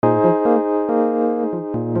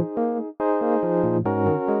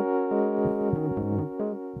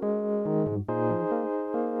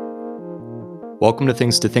Welcome to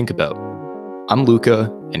Things to Think About. I'm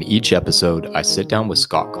Luca, and each episode I sit down with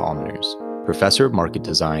Scott Kominers, professor of market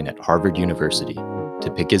design at Harvard University,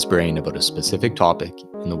 to pick his brain about a specific topic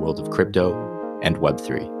in the world of crypto and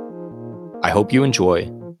Web3. I hope you enjoy,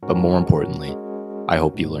 but more importantly, I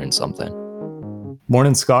hope you learn something.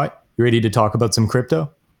 Morning, Scott. You ready to talk about some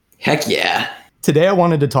crypto? Heck yeah. Today I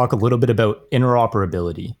wanted to talk a little bit about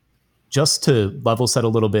interoperability. Just to level set a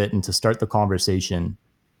little bit and to start the conversation,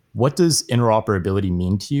 what does interoperability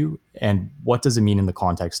mean to you, and what does it mean in the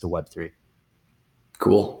context of Web3?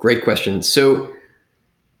 Cool. Great question. So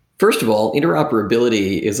first of all,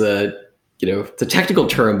 interoperability is it's a technical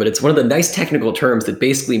term, but it's one of the nice technical terms that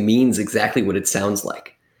basically means exactly what it sounds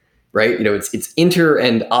like, right? It's inter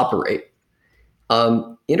and operate.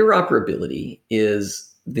 Interoperability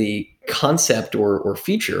is the concept or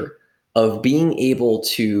feature of being able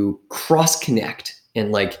to cross connect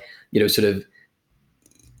and sort of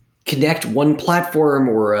connect one platform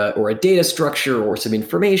or a data structure or some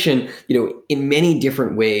information, in many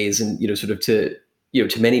different ways and, to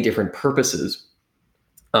many different purposes,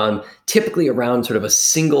 typically around sort of a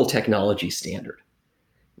single technology standard,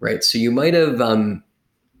 right? So you might have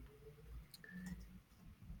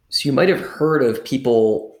heard of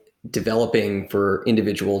people developing for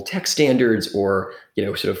individual tech standards or,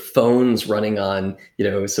 sort of phones running on,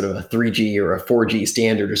 sort of a 3G or a 4G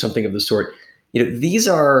standard or something of the sort. These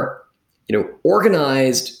are,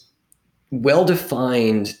 organized,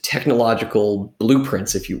 well-defined technological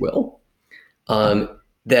blueprints, if you will,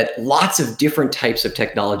 that lots of different types of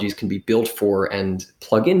technologies can be built for and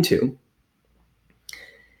plug into.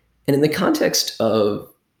 And in the context of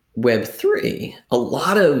Web3, a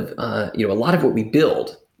lot of what we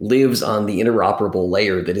build lives on the interoperable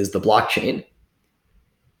layer that is the blockchain.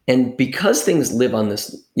 And because things live on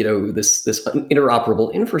this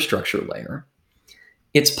interoperable infrastructure layer,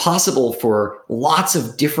 it's possible for lots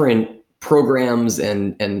of different programs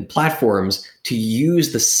and platforms to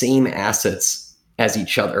use the same assets as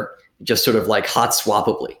each other, just sort of like hot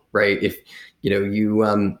swappably, right? If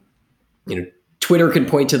Twitter can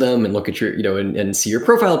point to them and look at your, and see your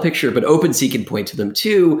profile picture, but OpenSea can point to them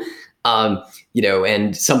too.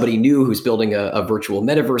 And somebody new who's building a virtual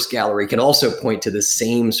metaverse gallery can also point to the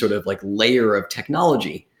same sort of like layer of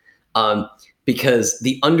technology. Because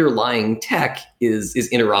the underlying tech is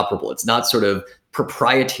interoperable. It's not sort of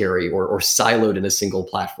proprietary or siloed in a single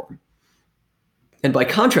platform. And by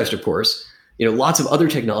contrast, of course, lots of other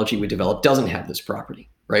technology we develop doesn't have this property,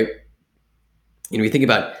 right? You think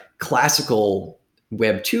about classical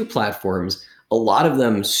Web 2 platforms, a lot of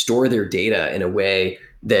them store their data in a way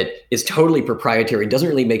that is totally proprietary and doesn't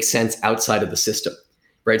really make sense outside of the system.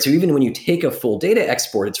 Right. So even when you take a full data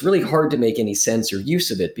export, it's really hard to make any sense or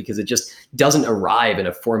use of it because it just doesn't arrive in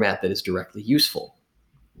a format that is directly useful.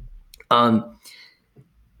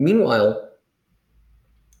 Meanwhile,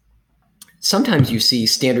 sometimes you see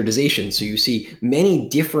standardization. So you see many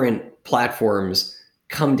different platforms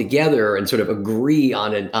come together and sort of agree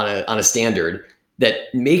on a standard that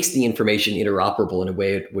makes the information interoperable in a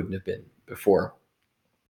way it wouldn't have been before.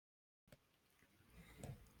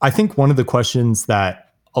 I think one of the questions that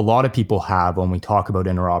a lot of people have when we talk about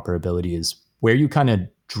interoperability is where you kind of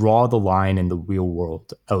draw the line in the real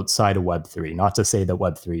world outside of Web3. Not to say that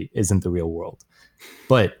Web3 isn't the real world,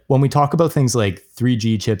 but when we talk about things like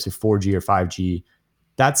 3G chips or 4G or 5G,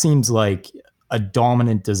 that seems like a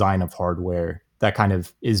dominant design of hardware that kind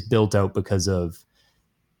of is built out because of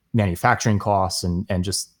manufacturing costs and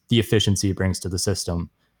just the efficiency it brings to the system.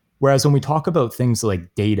 Whereas when we talk about things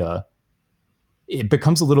like data, it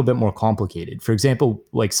becomes a little bit more complicated. For example,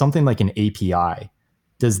 like something like an API,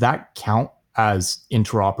 does that count as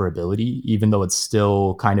interoperability, even though it's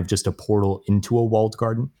still kind of just a portal into a walled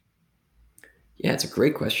garden? Yeah, it's a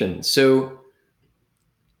great question. So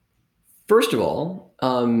first of all,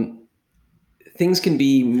 things can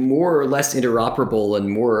be more or less interoperable and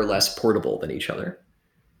more or less portable than each other,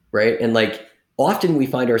 right? And often we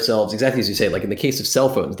find ourselves, exactly as you say, like in the case of cell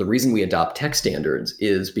phones, the reason we adopt tech standards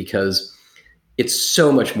is because it's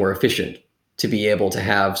so much more efficient to be able to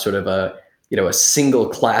have sort of a single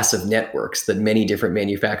class of networks that many different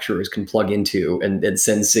manufacturers can plug into and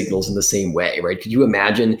send signals in the same way, right? Could you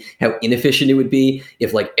imagine how inefficient it would be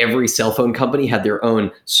if every cell phone company had their own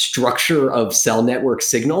structure of cell network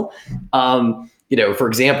signal? For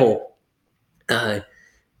example, and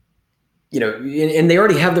they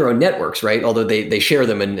already have their own networks, right? Although they share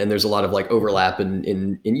them and there's a lot of overlap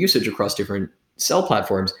in usage across different cell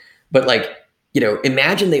platforms. But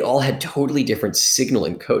imagine they all had totally different signal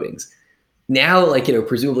encodings. Now, like,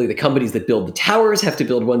 presumably the companies that build the towers have to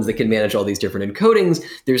build ones that can manage all these different encodings.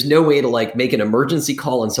 There's no way to like make an emergency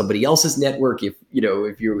call on somebody else's network if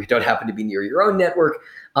you don't happen to be near your own network.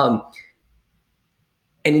 And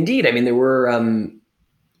indeed, I mean,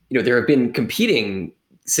 there have been competing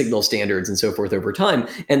signal standards and so forth over time,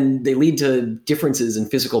 and they lead to differences in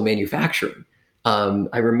physical manufacturing.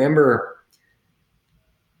 I remember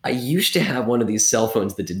I used to have one of these cell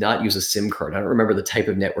phones that did not use a SIM card. I don't remember the type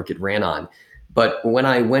of network it ran on. But when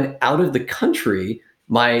I went out of the country,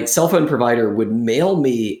 my cell phone provider would mail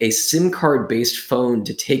me a SIM card based phone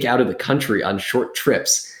to take out of the country on short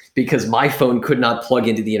trips because my phone could not plug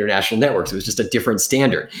into the international networks. It was just a different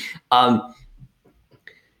standard.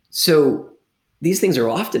 So these things are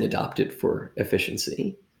often adopted for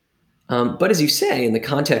efficiency. But as you say, in the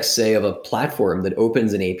context, say, of a platform that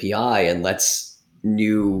opens an API and lets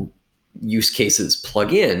new use cases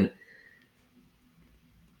plug in,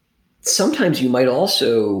 sometimes you might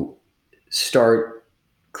also start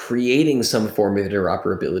creating some form of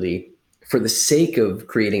interoperability for the sake of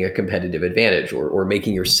creating a competitive advantage or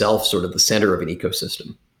making yourself sort of the center of an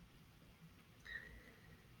ecosystem.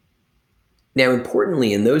 Now,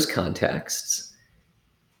 importantly, in those contexts,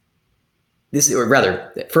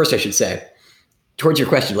 first I should say, towards your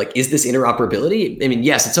question, like, is this interoperability? I mean,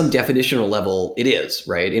 yes, at some definitional level, it is,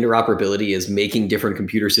 right? Interoperability is making different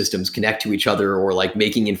computer systems connect to each other, or like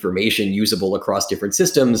making information usable across different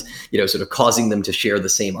systems, sort of causing them to share the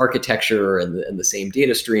same architecture and the same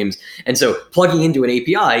data streams. And so plugging into an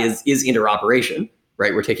API is interoperation,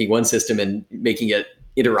 right? We're taking one system and making it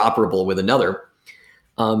interoperable with another.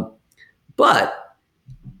 But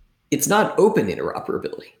it's not open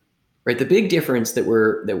interoperability. Right. The big difference that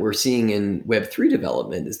we're seeing in Web3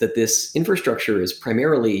 development is that this infrastructure is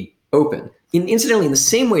primarily open. Incidentally, in the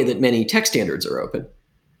same way that many tech standards are open,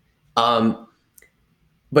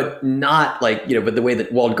 but not like but the way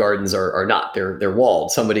that walled gardens are not. They're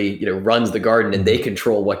walled. Somebody runs the garden and they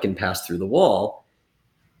control what can pass through the wall.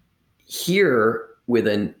 Here, with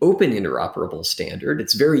an open interoperable standard,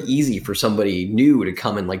 it's very easy for somebody new to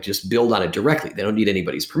come and like just build on it directly. They don't need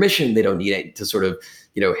anybody's permission. They don't need to sort of,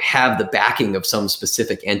 have the backing of some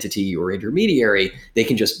specific entity or intermediary. They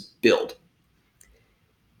can just build.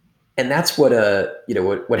 And that's what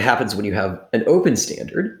what happens when you have an open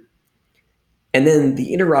standard. And then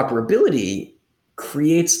the interoperability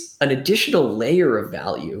creates an additional layer of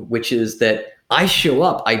value, which is that I show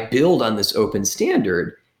up, I build on this open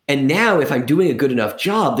standard. And now if I'm doing a good enough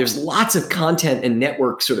job, there's lots of content and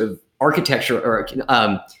network sort of architecture or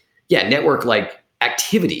network like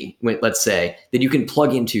activity, let's say, that you can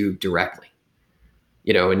plug into directly.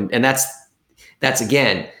 And that's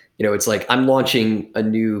again, it's like I'm launching a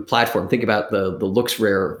new platform. Think about the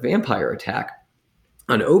LooksRare vampire attack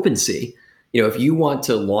on OpenSea. If you want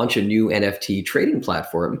to launch a new NFT trading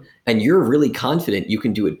platform and you're really confident you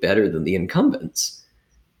can do it better than the incumbents,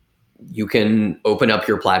 you can open up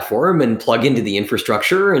your platform and plug into the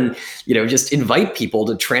infrastructure and just invite people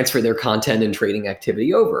to transfer their content and trading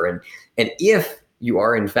activity over. And if you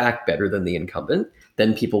are in fact better than the incumbent,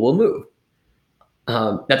 then people will move.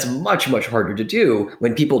 That's much, much harder to do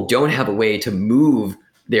when people don't have a way to move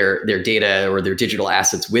their data or their digital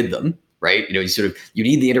assets with them, right? You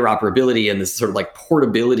need the interoperability and this sort of like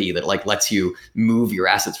portability that like lets you move your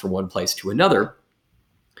assets from one place to another.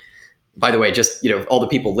 By the way, just, all the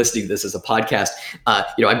people listening to this as a podcast,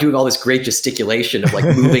 I'm doing all this great gesticulation of like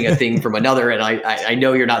moving a thing from another. And I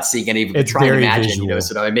know you're not seeing any of it. Try and imagine,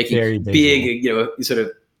 so I'm making big, sort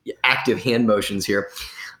of active hand motions here.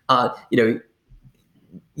 The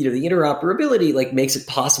interoperability like makes it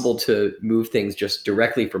possible to move things just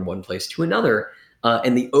directly from one place to another.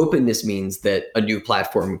 And the openness means that a new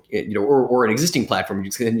platform, or an existing platform,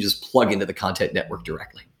 you can just plug into the content network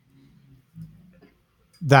directly.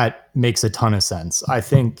 That makes a ton of sense. I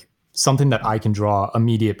think something that I can draw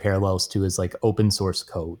immediate parallels to is like open source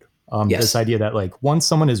code. Yes. This idea that like once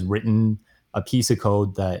someone has written a piece of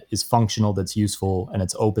code that is functional, that's useful, and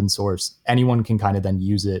it's open source, anyone can kind of then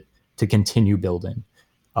use it to continue building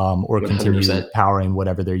or 100%. Continue powering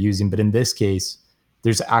whatever they're using. But in this case,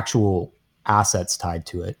 there's actual assets tied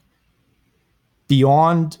to it.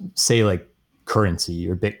 Beyond, say, like currency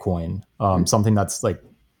or Bitcoin, something that's like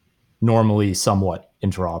normally somewhat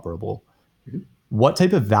interoperable. Mm-hmm. What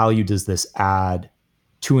type of value does this add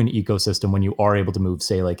to an ecosystem when you are able to move,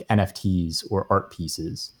 say, like NFTs or art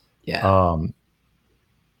pieces? Yeah.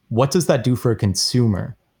 What does that do for a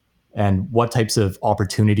consumer? And what types of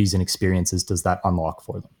opportunities and experiences does that unlock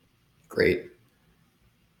for them? Great.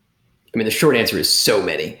 I mean, the short answer is so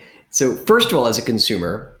many. So first of all, as a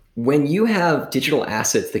consumer, when you have digital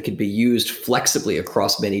assets that can be used flexibly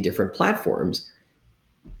across many different platforms,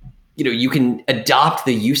 you can adopt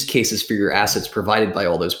the use cases for your assets provided by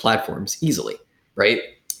all those platforms easily, right?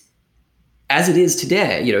 As it is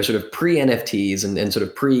today, sort of pre NFTs and sort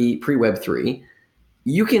of pre Web3,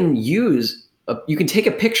 you can take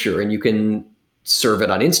a picture and you can serve it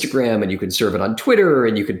on Instagram, and you can serve it on Twitter,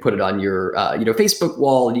 and you can put it on your Facebook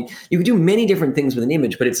wall, and you can do many different things with an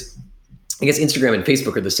image. But I guess Instagram and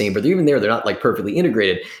Facebook are the same, but even they're not like perfectly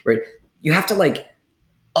integrated, right? You have to like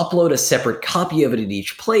upload a separate copy of it in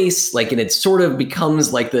each place, like, and it sort of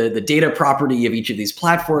becomes like the data property of each of these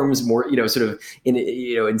platforms, more, sort of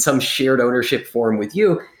in some shared ownership form with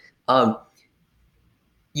you.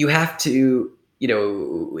 You have to,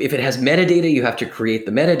 if it has metadata, you have to create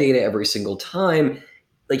the metadata every single time.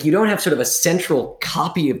 Like, you don't have sort of a central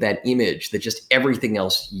copy of that image that just everything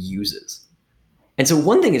else uses. And so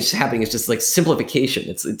one thing that's happening is just like simplification.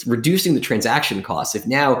 It's reducing the transaction costs. If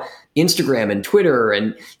now Instagram and Twitter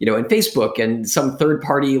and and Facebook and some third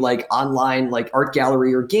party like online like art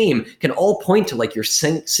gallery or game can all point to like your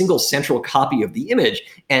single central copy of the image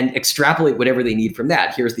and extrapolate whatever they need from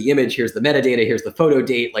that. Here's the image, here's the metadata, here's the photo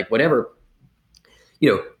date, like whatever.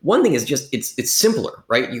 One thing is just it's simpler,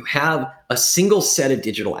 right? You have a single set of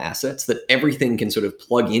digital assets that everything can sort of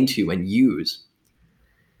plug into and use.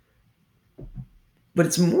 But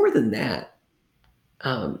it's more than that.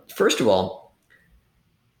 First of all,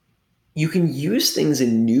 you can use things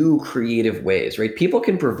in new creative ways, right? People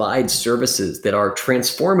can provide services that are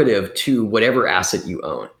transformative to whatever asset you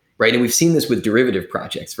own, right? And we've seen this with derivative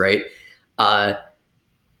projects, right?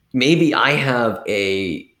 Maybe I have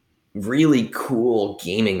a really cool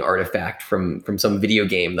gaming artifact from some video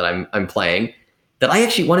game that I'm playing that I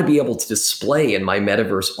actually want to be able to display in my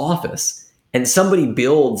metaverse office, and somebody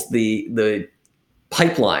builds the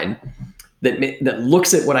pipeline that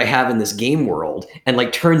looks at what I have in this game world and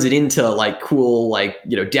like turns it into like cool, like,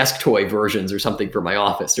 desk toy versions or something for my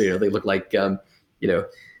office. Or, they look like,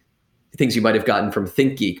 things you might have gotten from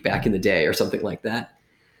ThinkGeek back in the day or something like that.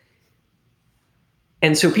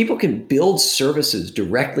 And so people can build services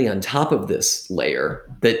directly on top of this layer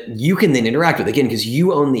that you can then interact with, again, because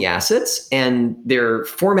you own the assets and they're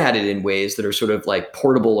formatted in ways that are sort of like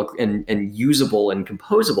portable and usable and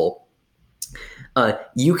composable.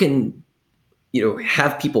 You can,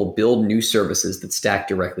 have people build new services that stack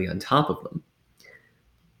directly on top of them.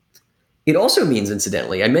 It also means,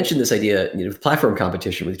 incidentally, I mentioned this idea, platform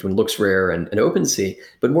competition between LooksRare and OpenSea,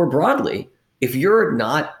 but more broadly, if you're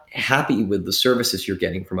not happy with the services you're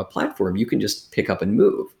getting from a platform, you can just pick up and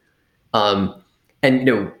move.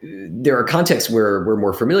 There are contexts where we're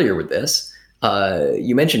more familiar with this.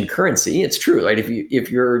 You mentioned currency. It's true, right?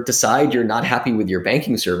 If you decide you're not happy with your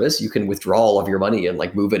banking service, you can withdraw all of your money and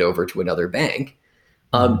like move it over to another bank.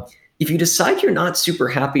 If you decide you're not super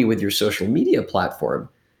happy with your social media platform,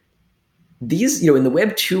 these, in the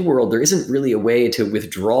Web 2 world, there isn't really a way to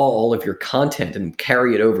withdraw all of your content and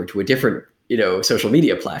carry it over to a different, social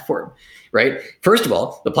media platform, right? First of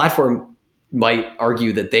all, the platform might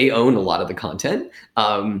argue that they own a lot of the content.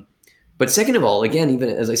 But second of all, again, even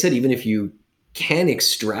as I said, even if you can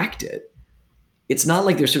extract it, it's not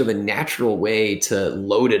like there's sort of a natural way to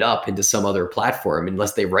load it up into some other platform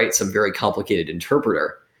unless they write some very complicated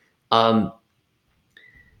interpreter.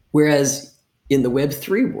 Whereas in the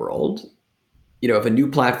Web3 world, if a new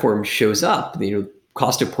platform shows up,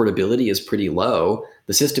 cost of portability is pretty low.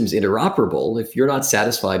 The system's interoperable. If you're not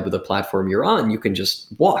satisfied with the platform you're on, you can just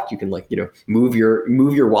walk. You can move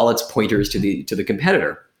your wallet's pointers to the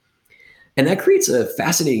competitor. And that creates a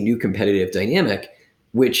fascinating new competitive dynamic,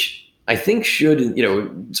 which I think should,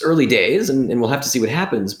 it's early days and we'll have to see what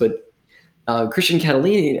happens. But Christian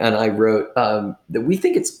Catalini and I wrote that we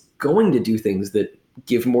think it's going to do things that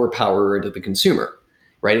give more power to the consumer,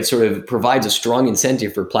 right? It sort of provides a strong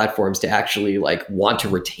incentive for platforms to actually like want to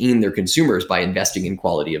retain their consumers by investing in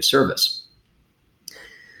quality of service.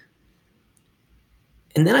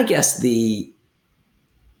 And then I guess the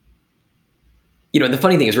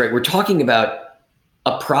funny thing is, right, we're talking about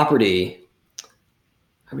a property.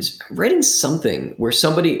 I was writing something where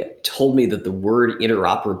somebody told me that the word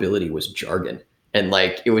interoperability was jargon and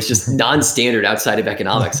like it was just non-standard outside of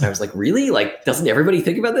economics. And I was like, really? Like, doesn't everybody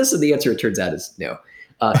think about this? And the answer, it turns out, is no.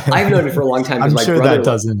 I've known it for a long time. I'm sure that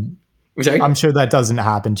doesn't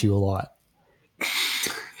happen to you a lot.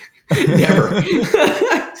 Never.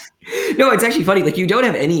 No, it's actually funny. Like, you don't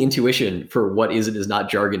have any intuition for what is and is not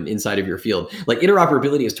jargon inside of your field. Like,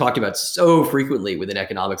 interoperability is talked about so frequently within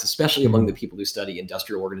economics, especially among the people who study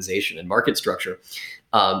industrial organization and market structure.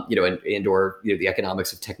 and or the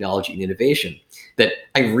economics of technology and innovation, that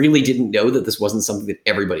I really didn't know that this wasn't something that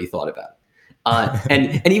everybody thought about.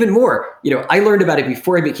 And even more, I learned about it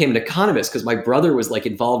before I became an economist, because my brother was like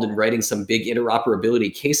involved in writing some big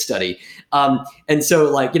interoperability case study. And so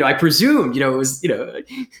like, I presumed, it was,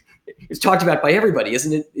 it's talked about by everybody,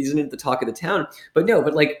 isn't it? Isn't it the talk of the town? But no,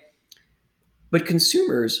 but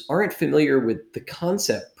consumers aren't familiar with the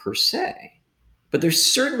concept per se, but they're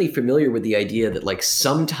certainly familiar with the idea that like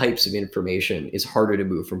some types of information is harder to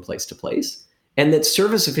move from place to place, and that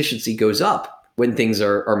service efficiency goes up when things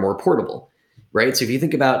are more portable, right? So if you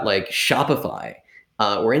think about like Shopify,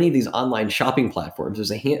 or any of these online shopping platforms,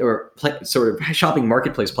 sort of shopping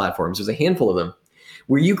marketplace platforms, there's a handful of them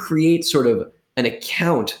where you create sort of an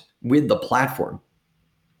account with the platform.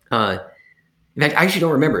 In fact, I actually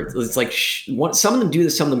don't remember. It's like some of them do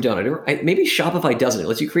this, some of them don't. Maybe Shopify doesn't. It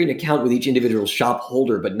lets you create an account with each individual shop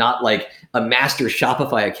holder, but not like a master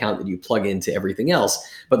Shopify account that you plug into everything else.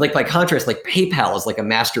 But like by contrast, like PayPal is like a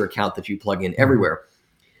master account that you plug in everywhere.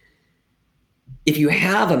 If you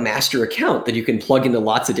have a master account that you can plug into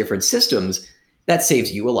lots of different systems, that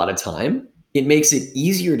saves you a lot of time. It makes it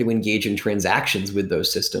easier to engage in transactions with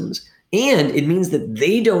those systems. And it means that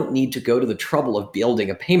they don't need to go to the trouble of building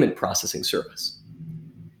a payment processing service,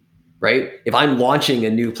 right? If I'm launching a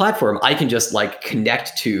new platform, I can just like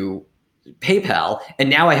connect to PayPal, and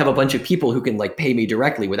now I have a bunch of people who can like pay me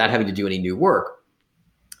directly without having to do any new work.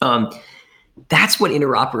 That's what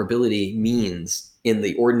interoperability means in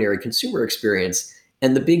the ordinary consumer experience.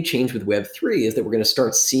 And the big change with Web3 is that we're going to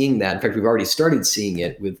start seeing that. In fact, we've already started seeing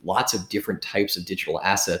it with lots of different types of digital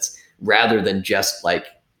assets, rather than just like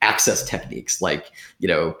access techniques like,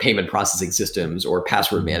 payment processing systems or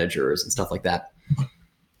password managers and stuff like that.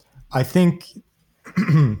 I think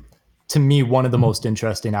to me, one of the most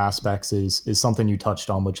interesting aspects is something you touched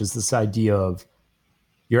on, which is this idea of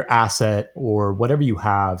your asset or whatever you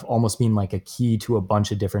have almost being like a key to a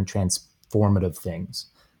bunch of different transformative things.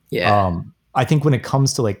 Yeah. I think when it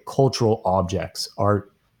comes to like cultural objects,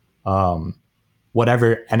 art,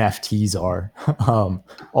 whatever NFTs are,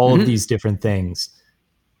 all of these different things,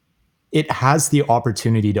 it has the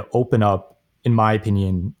opportunity to open up, in my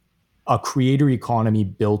opinion, a creator economy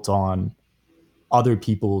built on other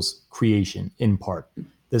people's creation in part.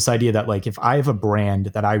 This idea that like if I have a brand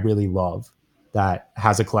that I really love that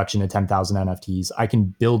has a collection of 10,000 NFTs, I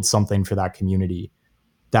can build something for that community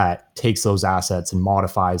that takes those assets and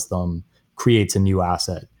modifies them, creates a new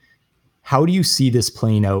asset. How do you see this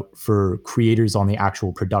playing out for creators on the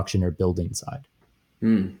actual production or building side?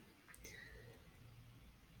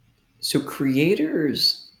 So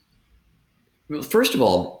creators, well, first of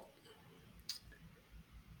all,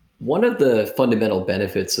 one of the fundamental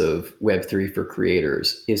benefits of Web3 for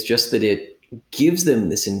creators is just that it gives them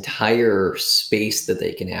this entire space that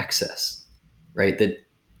they can access, right? That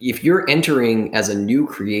if you're entering as a new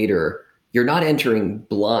creator, you're not entering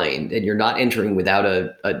blind, and you're not entering without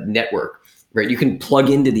a network, right? You can plug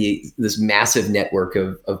into this massive network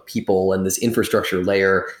of people and this infrastructure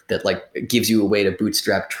layer that like gives you a way to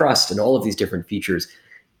bootstrap trust and all of these different features,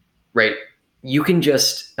 right? You can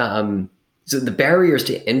just so the barriers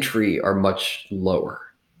to entry are much lower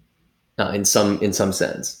in some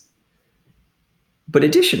sense. But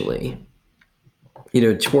additionally,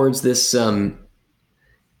 towards this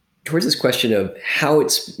question of how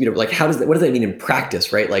it's, like what does that mean in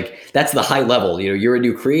practice, right? Like that's the high level. You're a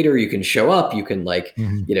new creator, you can show up, you can like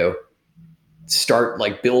start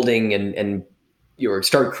like building and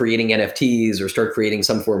start creating NFTs or start creating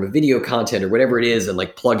some form of video content or whatever it is, and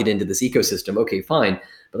like plug it into this ecosystem. Okay, fine.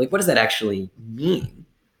 But like, what does that actually mean?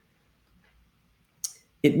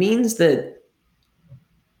 It means that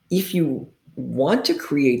if you want to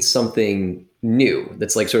create something new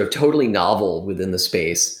that's like sort of totally novel within the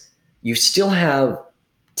space, you still have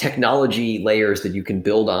technology layers that you can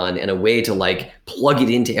build on and a way to like plug it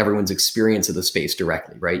into everyone's experience of the space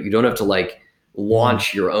directly, right? You don't have to like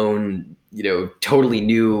launch your own, totally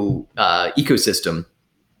new ecosystem.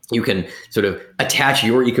 You can sort of attach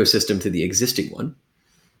your ecosystem to the existing one.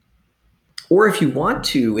 Or if you want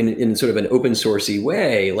to, in sort of an open sourcey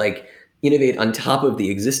way, like innovate on top of the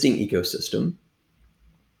existing ecosystem,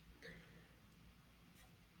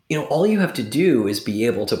 all you have to do is be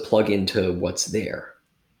able to plug into what's there,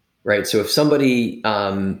 right? So if somebody,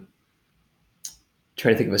 trying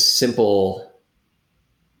to think of a simple,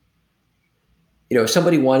 if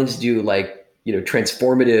somebody wanted to do like,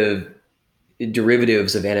 transformative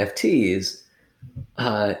derivatives of NFTs,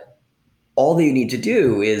 all they need to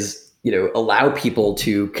do is, allow people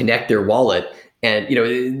to connect their wallet and,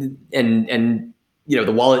 and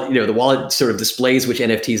the wallet sort of displays which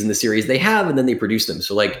NFTs in the series they have, and then they produce them.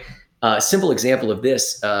 So like a simple example of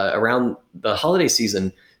this, around the holiday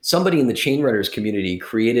season, somebody in the chain runners community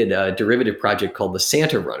created a derivative project called the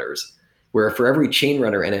Santa Runners, where for every chain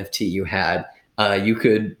runner NFT you had, you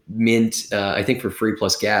could mint, I think for free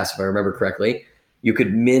plus gas, if I remember correctly, you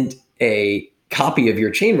could mint a copy of your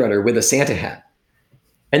chain runner with a Santa hat.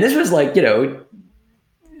 And this was like,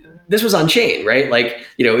 this was on chain, right? Like,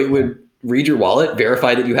 it would read your wallet,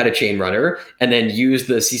 verify that you had a chain runner, and then use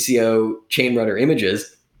the CCO chain runner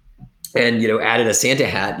images and, added a Santa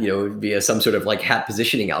hat, via some sort of like hat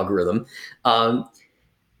positioning algorithm. And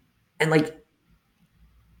like,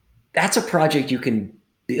 that's a project you can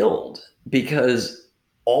build because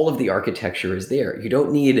all of the architecture is there. You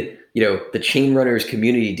don't need, the chain runners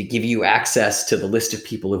community to give you access to the list of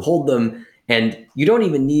people who hold them. And you don't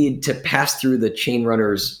even need to pass through the chain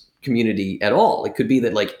runners community at all. It could be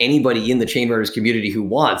that like anybody in the chain runners community who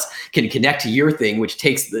wants can connect to your thing, which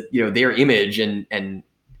takes their image and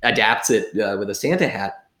adapts it with a Santa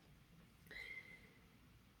hat.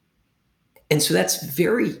 And so that's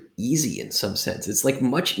very easy in some sense. It's like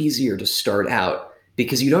much easier to start out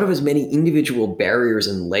because you don't have as many individual barriers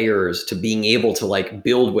and layers to being able to like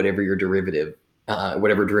build whatever derivative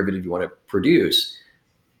you want to produce.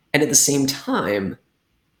 And at the same time,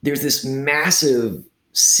 there's this massive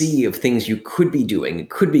sea of things you could be doing,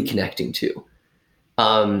 could be connecting to.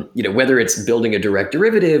 Whether it's building a direct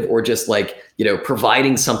derivative or just like,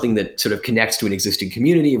 providing something that sort of connects to an existing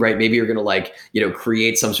community, right? Maybe you're going to like,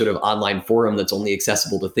 create some sort of online forum that's only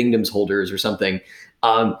accessible to Thingdoms holders or something.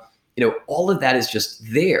 All of that is just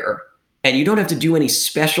there. And you don't have to do any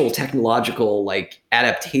special technological like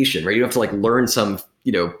adaptation, right? You don't have to like learn some,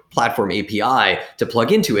 platform API to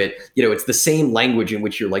plug into it. It's the same language in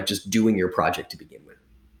which you're like just doing your project to begin with.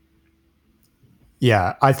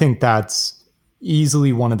 Yeah, I think that's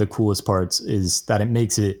easily one of the coolest parts is that it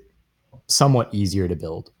makes it somewhat easier to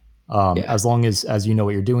build. Yeah. As long as you know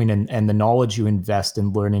what you're doing and the knowledge you invest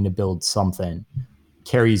in learning to build something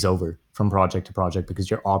carries over from project to project because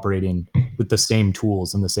you're operating with the same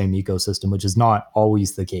tools and the same ecosystem, which is not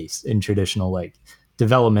always the case in traditional like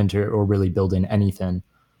development or really building anything.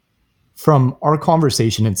 From our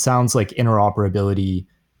conversation, it sounds like interoperability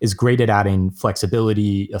is great at adding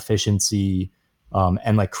flexibility, efficiency,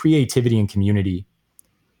 and like creativity and community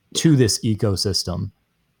to this ecosystem.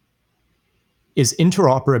 Is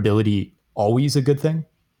interoperability always a good thing?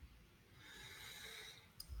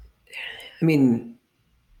 I mean,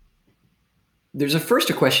 there's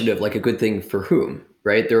a question of like a good thing for whom,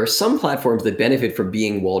 right? There are some platforms that benefit from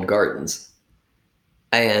being walled gardens.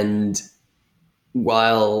 And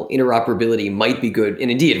while interoperability might be good,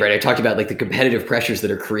 and indeed, right, I talked about like the competitive pressures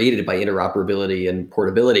that are created by interoperability and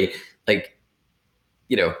portability, like,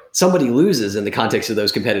 somebody loses in the context of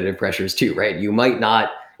those competitive pressures too, right? You might not,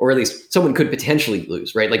 or at least someone could potentially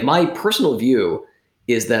lose, right? Like my personal view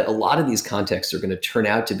is that a lot of these contexts are going to turn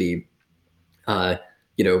out to be,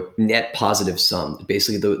 net positive sum.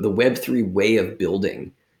 Basically, the Web3 way of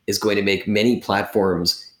building is going to make many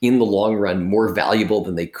platforms in the long run more valuable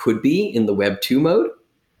than they could be in the Web 2 mode.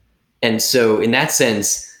 And so in that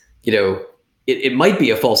sense, it might be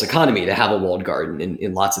a false economy to have a walled garden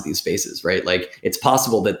in lots of these spaces, right? Like it's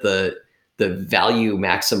possible that the value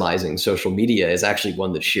maximizing social media is actually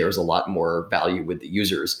one that shares a lot more value with the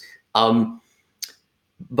users.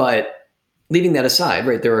 But leaving that aside,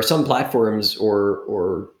 right, there are some platforms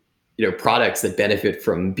or products that benefit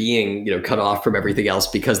from being cut off from everything else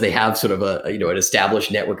because they have sort of an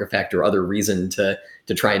established network effect or other reason to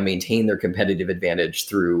try and maintain their competitive advantage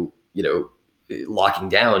through locking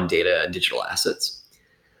down data and digital assets.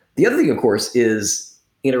 The other thing, of course, is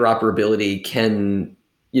interoperability can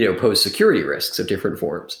pose security risks of different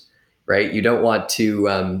forms, right? You don't want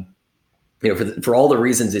to for all the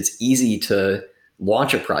reasons it's easy to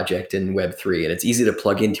launch a project in Web3 and it's easy to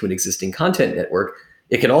plug into an existing content network.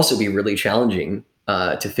 It can also be really challenging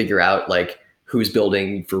to figure out like who's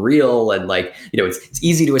building for real. And like, it's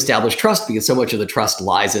easy to establish trust because so much of the trust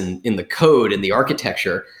lies in the code and the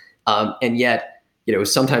architecture. And yet,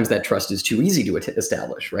 sometimes that trust is too easy to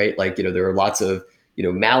establish, right? Like, there are lots of,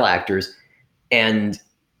 malactors. And,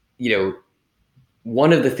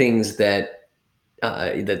 one of the things that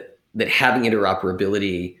having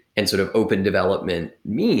interoperability and sort of open development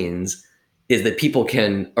means is that people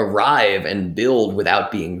can arrive and build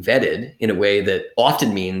without being vetted in a way that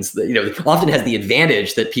often means that, often has the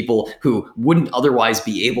advantage that people who wouldn't otherwise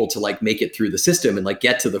be able to like make it through the system and like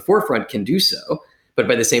get to the forefront can do so. But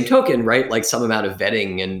by the same token, right, like some amount of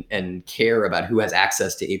vetting and care about who has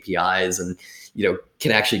access to APIs and,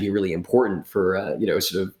 can actually be really important for,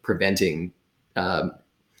 sort of preventing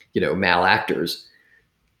malactors.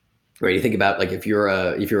 Right? You think about like if you're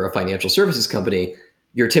a financial services company,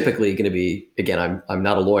 you're typically going to be, again, I'm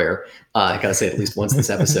not a lawyer. I gotta say it at least once this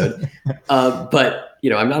episode. But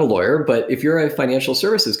I'm not a lawyer. But if you're a financial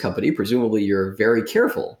services company, presumably you're very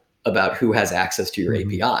careful about who has access to your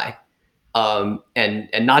API,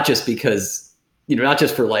 and not just because not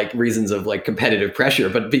just for like reasons of like competitive pressure,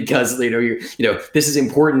 but because this is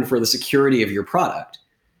important for the security of your product.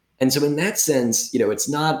 And so in that sense, it's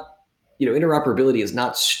not interoperability is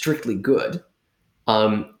not strictly good,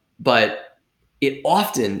 but it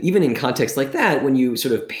often, even in contexts like that, when you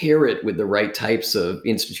sort of pair it with the right types of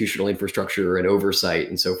institutional infrastructure and oversight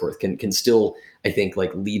and so forth, can still, I think,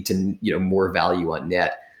 like lead to more value on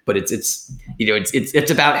net. But it's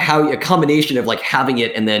about how a combination of like having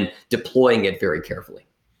it and then deploying it very carefully.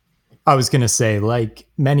 I was going to say, like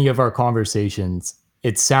many of our conversations,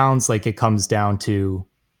 it sounds like it comes down to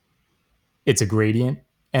it's a gradient,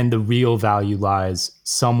 and the real value lies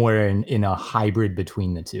somewhere in a hybrid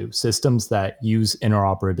between the two. Systems that use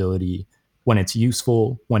interoperability when it's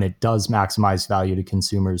useful, when it does maximize value to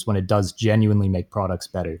consumers, when it does genuinely make products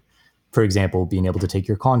better. For example, being able to take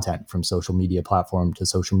your content from social media platform to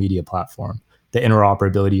social media platform, the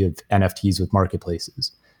interoperability of NFTs with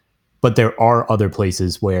marketplaces. But there are other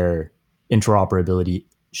places where interoperability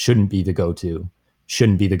shouldn't be the go-to,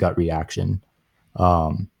 shouldn't be the gut reaction.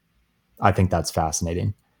 I think that's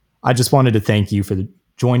fascinating. I just wanted to thank you for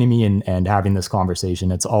joining me and having this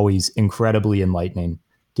conversation. It's always incredibly enlightening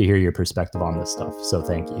to hear your perspective on this stuff. So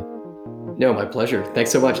thank you. No, my pleasure.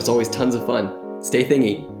 Thanks so much. It's always tons of fun. Stay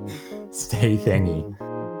thingy. Stay thingy.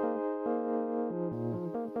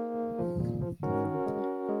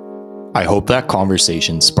 I hope that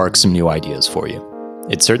conversation sparked some new ideas for you.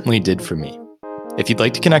 It certainly did for me. If you'd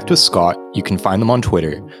like to connect with Scott, you can find them on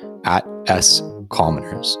Twitter at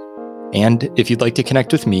 @Kominers. And if you'd like to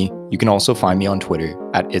connect with me, you can also find me on Twitter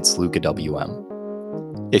at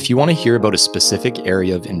 @It'sLucaWM. If you want to hear about a specific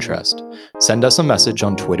area of interest, send us a message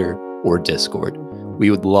on Twitter or Discord.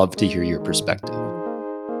 We would love to hear your perspective.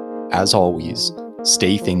 As always,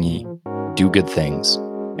 stay thingy, do good things,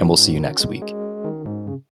 and we'll see you next week.